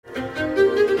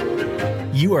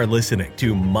You are listening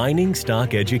to Mining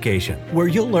Stock Education, where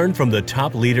you'll learn from the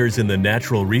top leaders in the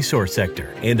natural resource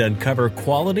sector and uncover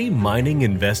quality mining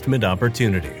investment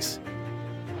opportunities.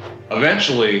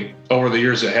 Eventually, over the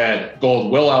years ahead,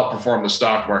 gold will outperform the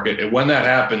stock market. And when that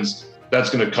happens,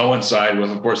 that's going to coincide with,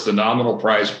 of course, the nominal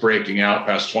price breaking out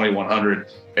past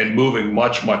 2,100 and moving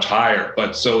much, much higher.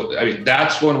 But so,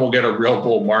 that's when we'll get a real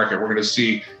bull market. We're going to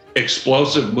see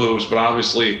explosive moves, but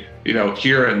obviously,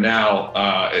 here and now,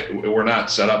 we're not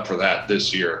set up for that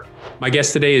this year. My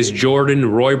guest today is Jordan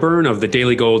Royburn of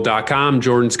thedailygold.com.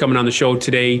 Jordan's coming on the show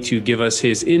today to give us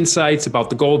his insights about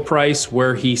the gold price,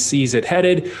 where he sees it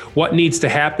headed, what needs to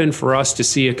happen for us to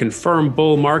see a confirmed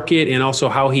bull market, and also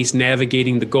how he's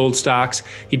navigating the gold stocks.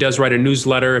 He does write a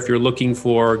newsletter if you're looking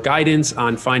for guidance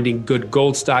on finding good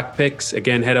gold stock picks.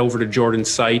 Again, head over to Jordan's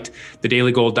site,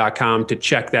 thedailygold.com, to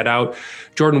check that out.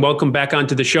 Jordan, welcome back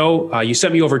onto the show. You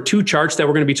sent me over two charts that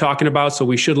we're going to be talking about, so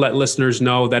we should let listeners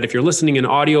know that if you're listening in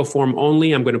audio form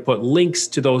only, I'm going to put links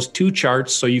to those two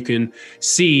charts so you can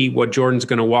see what Jordan's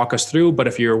going to walk us through. But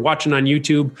if you're watching on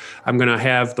YouTube, I'm going to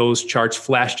have those charts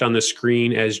flashed on the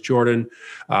screen as Jordan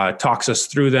talks us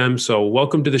through them. So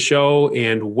welcome to the show.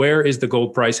 And where is the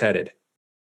gold price headed?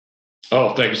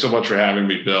 Oh, thank you so much for having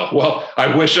me, Bill. Well,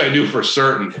 I wish I knew for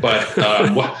certain, but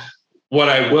what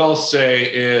I will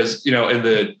say is, in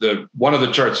the one of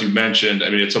the charts you mentioned,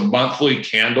 it's a monthly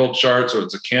candle chart, so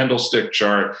it's a candlestick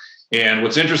chart. And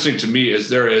what's interesting to me is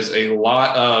there is a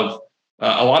lot of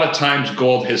times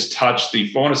gold has touched the,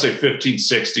 I want to say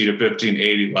 1560 to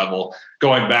 1580 level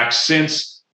going back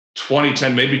since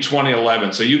 2010, maybe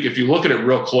 2011. So if you look at it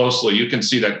real closely, you can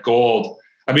see that gold,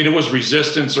 it was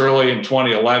resistance early in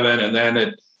 2011, and then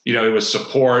it was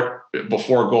support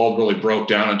before gold really broke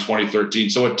down in 2013.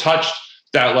 So it touched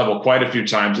that level quite a few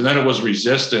times, and then it was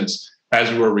resistance as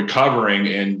we were recovering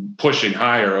and pushing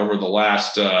higher over the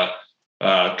last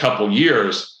couple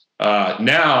years.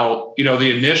 Now,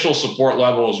 the initial support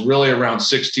level is really around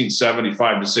 1675 to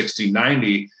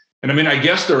 1690. And I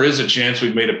guess there is a chance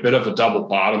we've made a bit of a double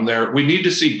bottom there. We need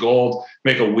to see gold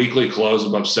make a weekly close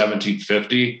above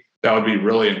 1750. That would be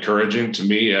really encouraging to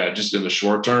me, just in the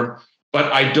short term.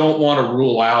 But I don't want to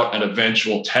rule out an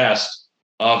eventual test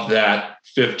of that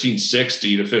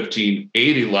 1560 to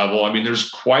 1580 level. There's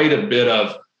quite a bit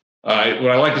of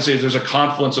what I like to say is there's a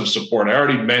confluence of support. I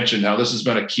already mentioned how this has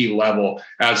been a key level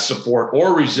as support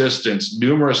or resistance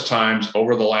numerous times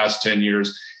over the last 10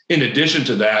 years. In addition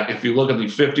to that, if you look at the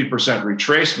 50%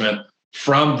 retracement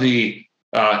from the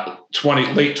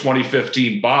late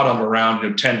 2015 bottom around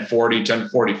 1040,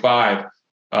 1045,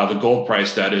 the gold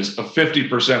price, that is, a 50%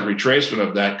 retracement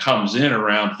of that comes in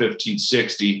around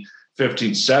 1560,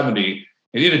 1570.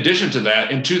 And in addition to that,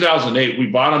 in 2008, we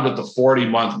bottomed at the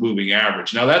 40-month moving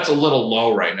average. Now, that's a little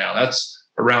low right now. That's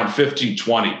around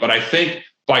 1520. But I think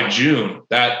by June,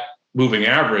 that moving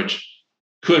average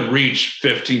could reach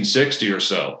 1560 or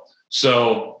so.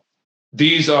 So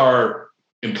these are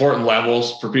important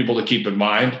levels for people to keep in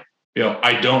mind.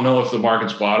 I don't know if the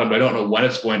market's bottomed. I don't know when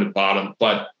it's going to bottom.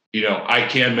 But, I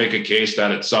can make a case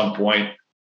that at some point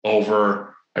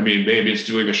over, maybe it's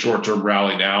doing a short-term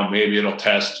rally now. Maybe it'll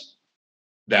test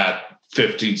that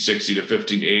 1560 to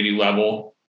 1580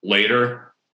 level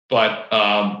later, but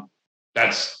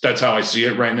that's how I see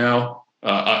it right now.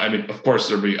 Of course,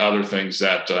 there'll be other things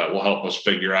that will help us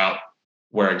figure out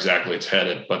where exactly it's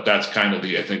headed, but that's kind of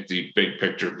the big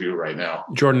picture view right now.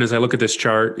 Jordan, as I look at this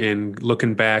chart and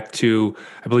looking back to,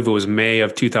 I believe it was May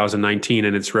of 2019,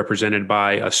 and it's represented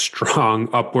by a strong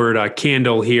upward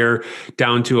candle here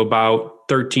down to about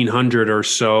 1300 or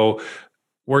so.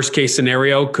 Worst case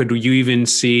scenario, could you even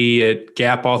see it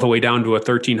gap all the way down to a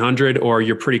 1300, or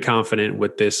you're pretty confident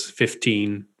with this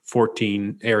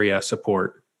 1514 area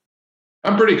support?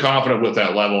 I'm pretty confident with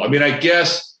that level. I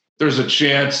guess there's a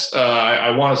chance.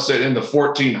 I want to say in the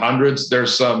 1400s,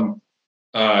 there's some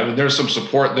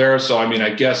support there. So, I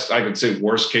guess I could say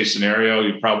worst case scenario,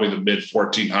 you're probably the mid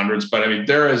 1400s, but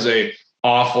there is a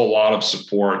awful lot of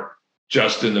support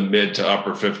just in the mid to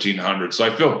upper 1500s. So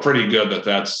I feel pretty good that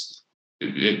that's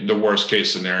the worst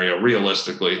case scenario,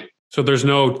 realistically. So there's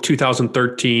no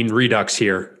 2013 redux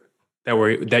here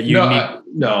that you need.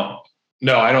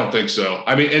 No, I don't think so.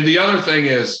 And the other thing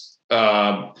is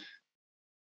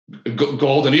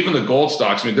gold, and even the gold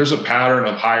stocks. There's a pattern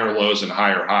of higher lows and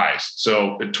higher highs.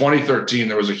 So in 2013,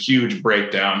 there was a huge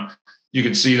breakdown. You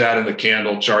can see that in the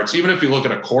candle charts. Even if you look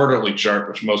at a quarterly chart,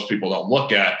 which most people don't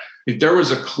look at, there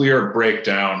was a clear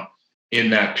breakdown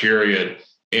in that period.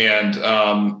 And,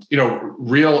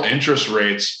 real interest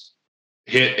rates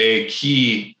hit a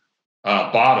key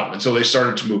bottom. And so they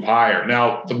started to move higher.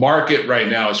 Now, the market right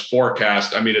now is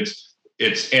forecast.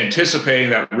 it's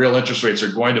anticipating that real interest rates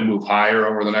are going to move higher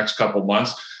over the next couple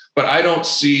months, but I don't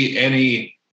see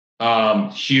any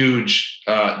huge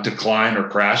decline or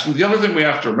crash. And the other thing we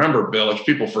have to remember, Bill, which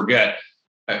people forget,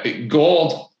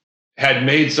 gold had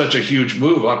made such a huge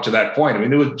move up to that point. I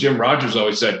mean, it was Jim Rogers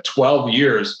always said 12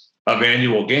 years of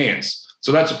annual gains.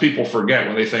 So that's what people forget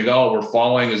when they think, oh, we're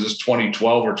falling. Is this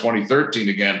 2012 or 2013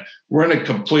 again? We're in a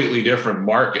completely different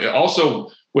market.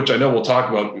 Also, which I know we'll talk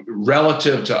about,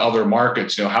 relative to other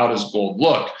markets, how does gold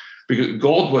look? Because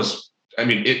gold was,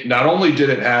 it not only did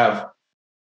it have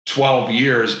 12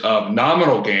 years of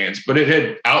nominal gains, but it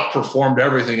had outperformed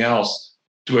everything else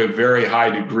to a very high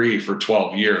degree for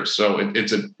 12 years. So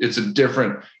it's a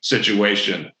different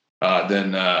situation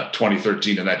than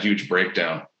 2013 and that huge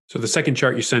breakdown. So the second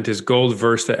chart you sent is gold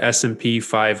versus the S&P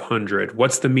 500.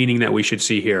 What's the meaning that we should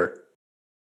see here?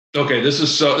 Okay, this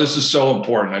is so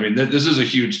important. This is a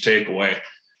huge takeaway.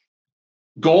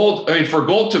 Gold, for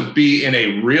gold to be in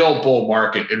a real bull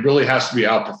market, it really has to be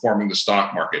outperforming the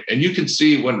stock market. And you can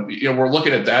see when we're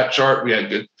looking at that chart,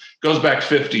 it goes back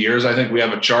 50 years. I think we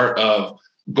have a chart of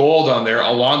gold on there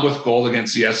along with gold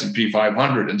against the S&P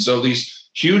 500. And so these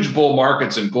huge bull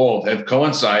markets in gold have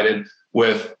coincided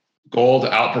with gold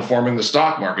outperforming the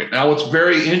stock market. Now, what's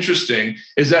very interesting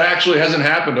is that actually hasn't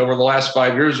happened over the last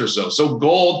 5 years or so. So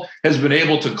gold has been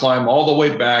able to climb all the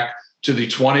way back to the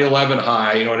 2011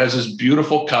 high. It has this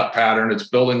beautiful cup pattern. It's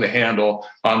building the handle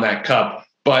on that cup.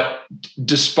 But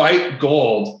despite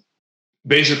gold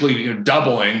basically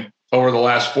doubling over the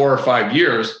last 4 or 5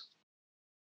 years,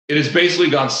 it has basically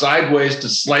gone sideways to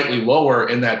slightly lower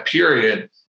in that period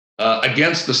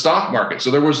against the stock market. So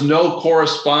there was no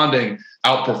corresponding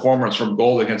outperformance from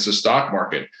gold against the stock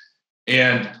market.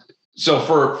 And so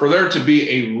for there to be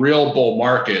a real bull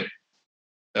market,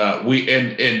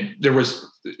 and there was,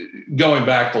 going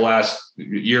back the last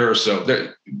year or so,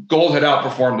 gold had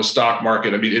outperformed the stock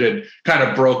market. It had kind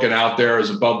of broken out there as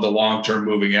above the long-term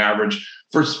moving average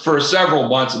for several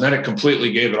months, and then it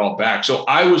completely gave it all back. So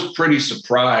I was pretty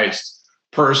surprised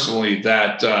personally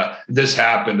that this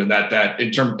happened, and that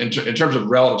in terms of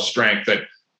relative strength, that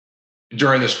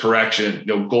during this correction,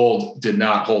 gold did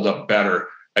not hold up better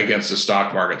against the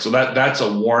stock market. So that's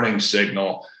a warning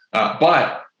signal.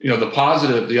 But the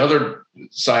positive, the other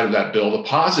side of that, Bill, the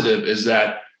positive is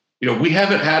that we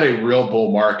haven't had a real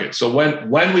bull market. So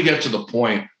when we get to the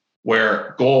point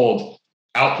where gold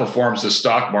outperforms the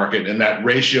stock market and that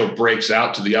ratio breaks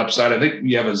out to the upside, I think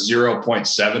we have a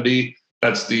 0.70.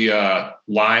 That's the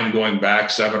line going back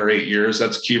 7 or 8 years.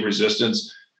 That's key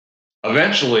resistance.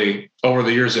 Eventually, over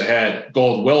the years ahead,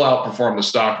 gold will outperform the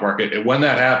stock market. And when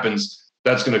that happens,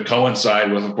 that's going to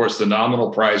coincide with, of course, the nominal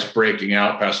price breaking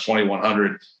out past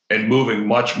 2,100 and moving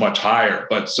much, much higher.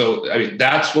 But so,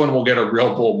 that's when we'll get a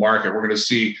real bull market. We're going to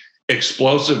see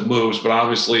explosive moves, but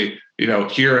obviously,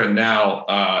 here and now,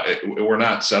 we're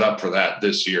not set up for that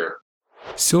this year.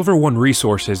 Silver One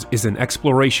Resources is an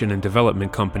exploration and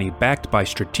development company backed by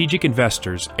strategic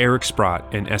investors Eric Sprott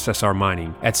and SSR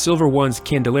Mining. At Silver One's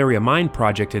Candelaria Mine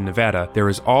project in Nevada, there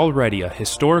is already a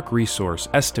historic resource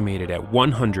estimated at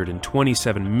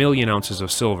 127 million ounces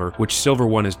of silver, which Silver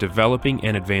One is developing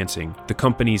and advancing. The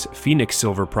company's Phoenix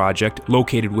Silver project,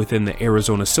 located within the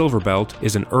Arizona Silver Belt,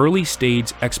 is an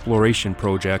early-stage exploration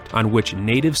project on which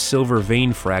native silver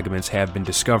vein fragments have been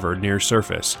discovered near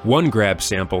surface. One grab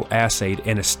sample assayed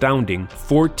an astounding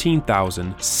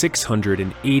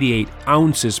 14,688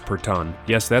 ounces per ton.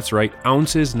 Yes, that's right,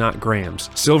 ounces, not grams.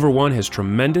 Silver One has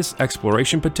tremendous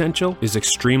exploration potential, is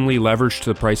extremely leveraged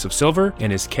to the price of silver,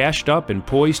 and is cashed up and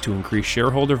poised to increase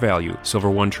shareholder value. Silver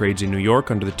One trades in New York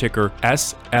under the ticker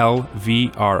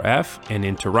SLVRF and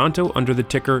in Toronto under the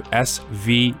ticker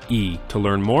SVE. To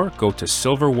learn more, go to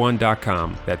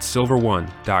silverone.com. That's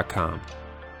silverone.com.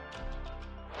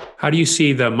 How do you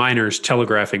see the miners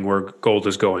telegraphing where gold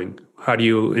is going? How do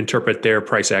you interpret their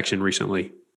price action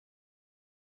recently?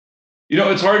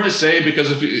 It's hard to say,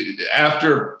 because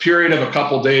after a period of a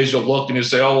couple of days, you'll look and you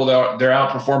say, oh, well, they're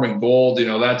outperforming gold.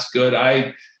 That's good.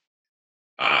 In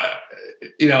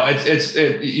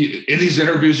these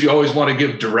interviews, you always want to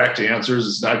give direct answers.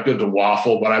 It's not good to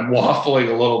waffle, but I'm waffling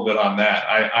a little bit on that.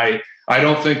 I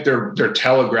don't think they're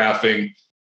telegraphing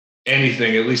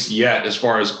anything, at least yet, as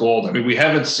far as gold. We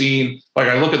haven't seen,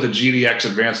 I look at the GDX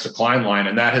advanced decline line,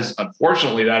 and that has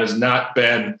not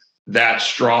been that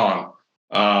strong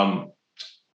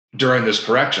during this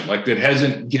correction. It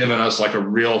hasn't given us a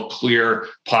real clear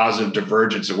positive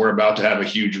divergence that we're about to have a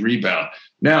huge rebound.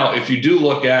 Now, if you do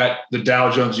look at the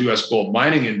Dow Jones US Gold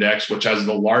Mining Index, which has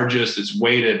the largest, it's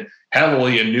weighted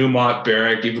heavily in Newmont,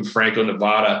 Barrick, even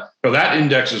Franco-Nevada, that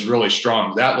index is really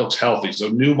strong. That looks healthy. So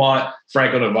Newmont,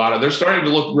 Franco-Nevada, they're starting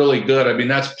to look really good. I mean,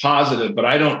 that's positive, but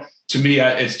to me,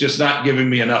 it's just not giving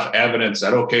me enough evidence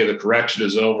that, okay, the correction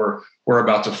is over. We're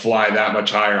about to fly that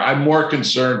much higher. I'm more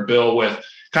concerned, Bill, with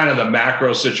kind of the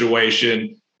macro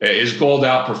situation. Is gold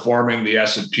outperforming the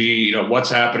S&P?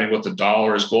 What's happening with the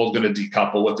dollar? Is gold going to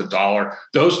decouple with the dollar?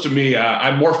 Those, to me,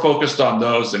 I'm more focused on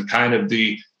those than kind of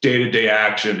the day-to-day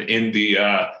action in the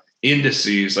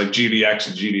indices like GDX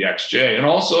and GDXJ. And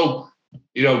also,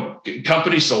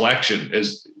 company selection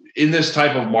is in this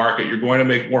type of market. You're going to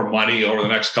make more money over the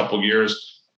next couple of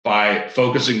years by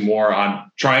focusing more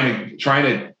on trying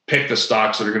to pick the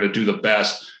stocks that are going to do the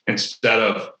best instead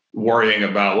of worrying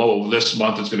about, this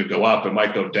month it's going to go up, it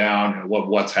might go down, and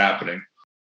what's happening.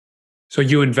 So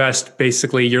you invest,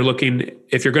 basically,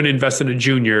 if you're going to invest in a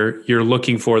junior, you're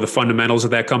looking for the fundamentals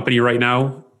of that company right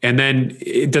now. And then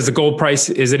does the gold price,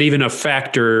 is it even a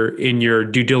factor in your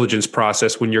due diligence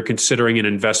process when you're considering an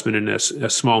investment in a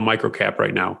small microcap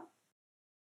right now?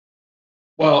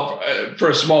 Well, for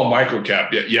a small microcap,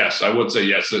 yes, I would say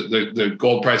yes. The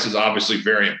gold price is obviously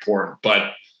very important,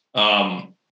 but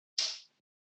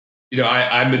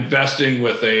I'm investing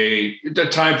with a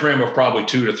time frame of probably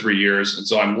 2 to 3 years. And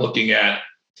so I'm looking at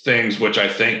things which I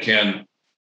think can,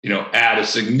 add a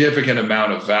significant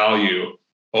amount of value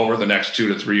over the next 2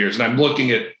 to 3 years. And I'm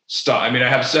looking at stock. I mean, I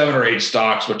have 7 or 8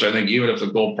 stocks, which I think even if the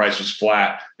gold price was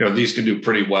flat, these can do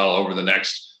pretty well over the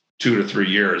next 2 to 3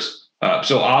 years.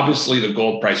 So obviously the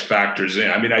gold price factors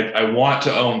in. I mean, I want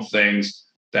to own things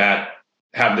that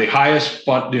have the highest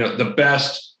fund, the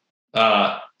best,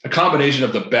 a combination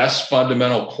of the best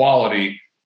fundamental quality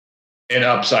and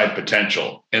upside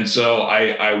potential. And so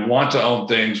I want to own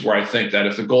things where I think that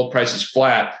if the gold price is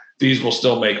flat, these will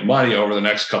still make money over the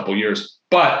next couple of years.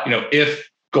 But, if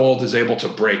gold is able to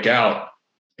break out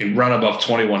and run above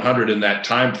 2,100 in that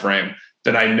time frame,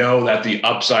 then I know that the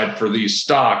upside for these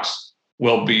stocks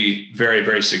will be very,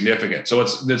 very significant. So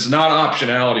it's not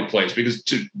optionality plays, because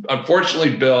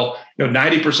unfortunately, Bill,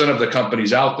 90% of the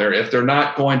companies out there, if they're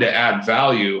not going to add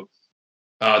value,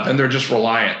 then they're just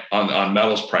reliant on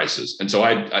metals prices. And so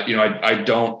I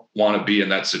don't want to be in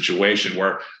that situation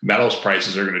where metals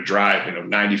prices are going to drive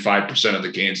 95% of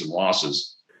the gains and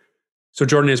losses. So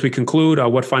Jordan, as we conclude,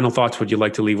 what final thoughts would you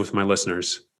like to leave with my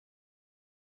listeners?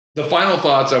 The final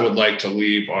thoughts I would like to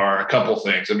leave are a couple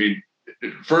things. I mean,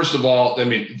 first of all,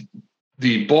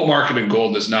 the bull market in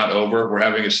gold is not over. We're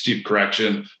having a steep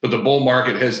correction, but the bull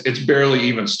market it's barely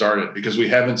even started because we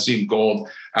haven't seen gold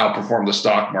outperform the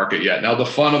stock market yet. Now, the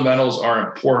fundamentals are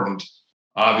important,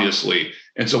 obviously.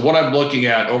 And so what I'm looking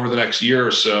at over the next year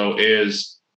or so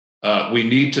is we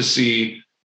need to see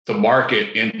the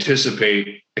market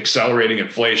anticipate accelerating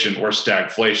inflation or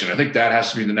stagflation. I think that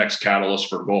has to be the next catalyst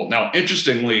for gold. Now,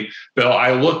 interestingly, Bill,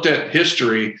 I looked at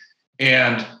history,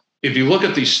 and if you look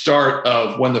at the start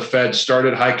of when the Fed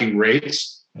started hiking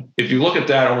rates, if you look at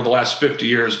that over the last 50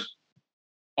 years,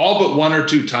 all but 1 or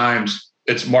 2 times,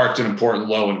 it's marked an important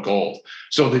low in gold.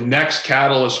 So the next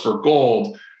catalyst for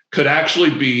gold could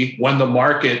actually be when the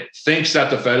market thinks that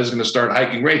the Fed is going to start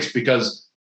hiking rates, because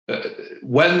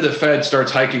when the Fed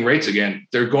starts hiking rates again,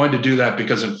 they're going to do that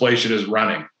because inflation is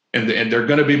running. And they're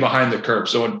going to be behind the curve.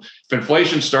 So if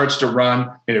inflation starts to run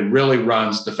and it really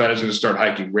runs, the Fed is going to start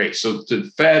hiking rates. So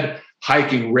the Fed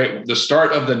hiking rate, the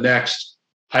start of the next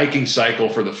hiking cycle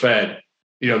for the Fed,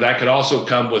 that could also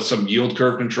come with some yield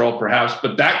curve control perhaps,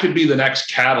 but that could be the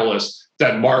next catalyst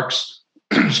that marks,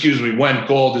 when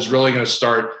gold is really going to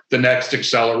start the next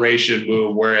acceleration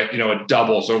move where it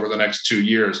doubles over the next 2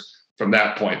 years from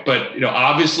that point. But,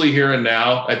 obviously here and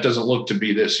now, that doesn't look to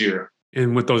be this year.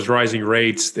 And with those rising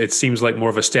rates, it seems like more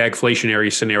of a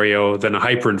stagflationary scenario than a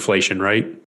hyperinflation, right?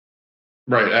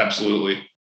 Right, absolutely.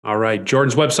 All right.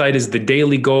 Jordan's website is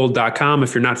thedailygold.com.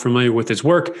 If you're not familiar with his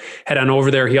work, head on over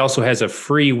there. He also has a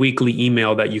free weekly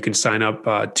email that you can sign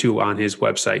up to on his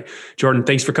website. Jordan,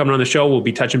 thanks for coming on the show. We'll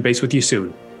be touching base with you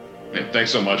soon. Hey,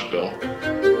 thanks so much, Bill.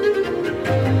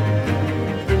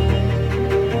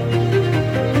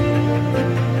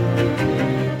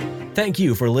 Thank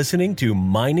you for listening to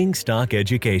Mining Stock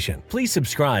Education. Please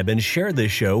subscribe and share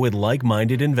this show with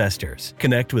like-minded investors.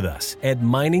 Connect with us at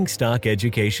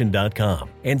miningstockeducation.com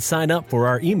and sign up for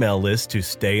our email list to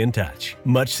stay in touch.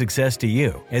 Much success to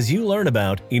you as you learn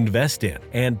about, invest in,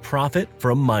 and profit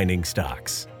from mining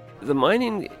stocks. The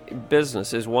mining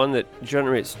business is one that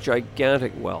generates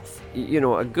gigantic wealth.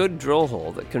 A good drill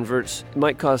hole that converts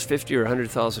might cost $50,000 or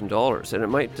 $100,000, and it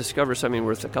might discover something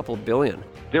worth a couple billion.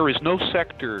 There is no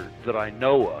sector that I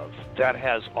know of that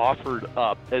has offered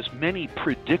up as many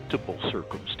predictable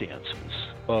circumstances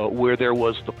where there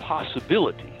was the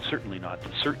possibility, certainly not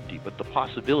the certainty, but the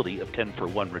possibility of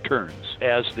 10-for-1 returns,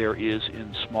 as there is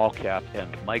in small cap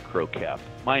and micro cap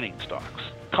mining stocks.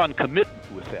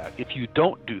 Concomitant with that, if you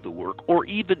don't do the work, or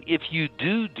even if you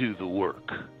do the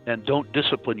work and don't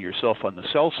discipline yourself on the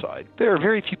sell side, there are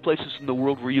very few places in the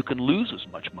world where you can lose as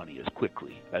much money as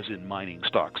quickly as in mining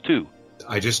stocks too.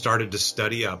 I just started to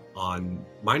study up on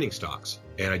mining stocks,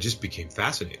 and I just became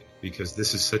fascinated because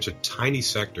this is such a tiny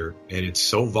sector and it's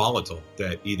so volatile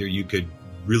that either you could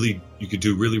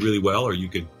do really, really well, or you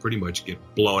could pretty much get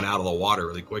blown out of the water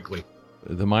really quickly.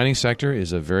 The mining sector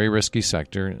is a very risky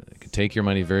sector. It can take your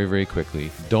money very, very quickly.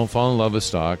 Don't fall in love with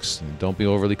stocks. And don't be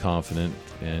overly confident,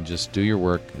 and just do your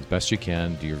work as best you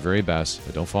can. Do your very best,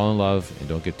 but don't fall in love and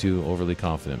don't get too overly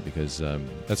confident, because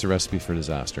that's a recipe for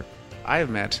disaster. I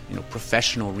have met,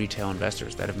 professional retail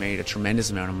investors that have made a tremendous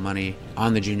amount of money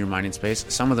on the junior mining space.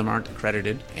 Some of them aren't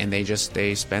accredited, and they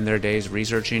spend their days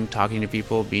researching, talking to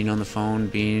people, being on the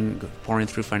phone, pouring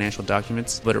through financial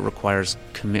documents, but it requires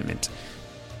commitment.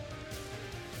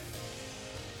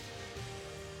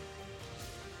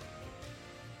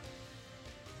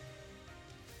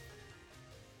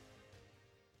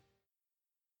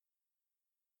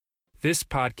 This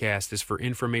podcast is for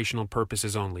informational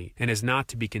purposes only and is not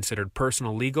to be considered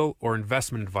personal legal or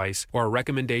investment advice or a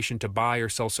recommendation to buy or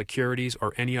sell securities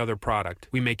or any other product.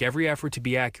 We make every effort to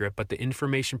be accurate, but the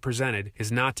information presented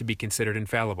is not to be considered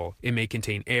infallible. It may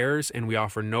contain errors, and we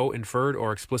offer no inferred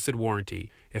or explicit warranty.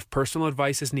 If personal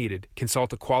advice is needed,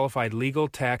 consult a qualified legal,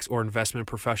 tax, or investment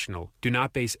professional. Do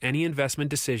not base any investment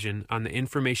decision on the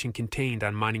information contained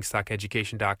on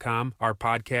miningstockeducation.com, our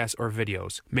podcasts, or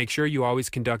videos. Make sure you always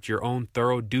conduct your own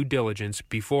thorough due diligence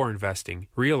before investing.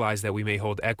 Realize that we may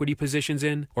hold equity positions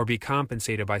in or be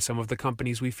compensated by some of the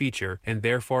companies we feature, and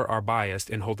therefore are biased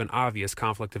and hold an obvious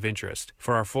conflict of interest.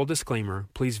 For our full disclaimer,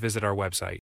 please visit our website.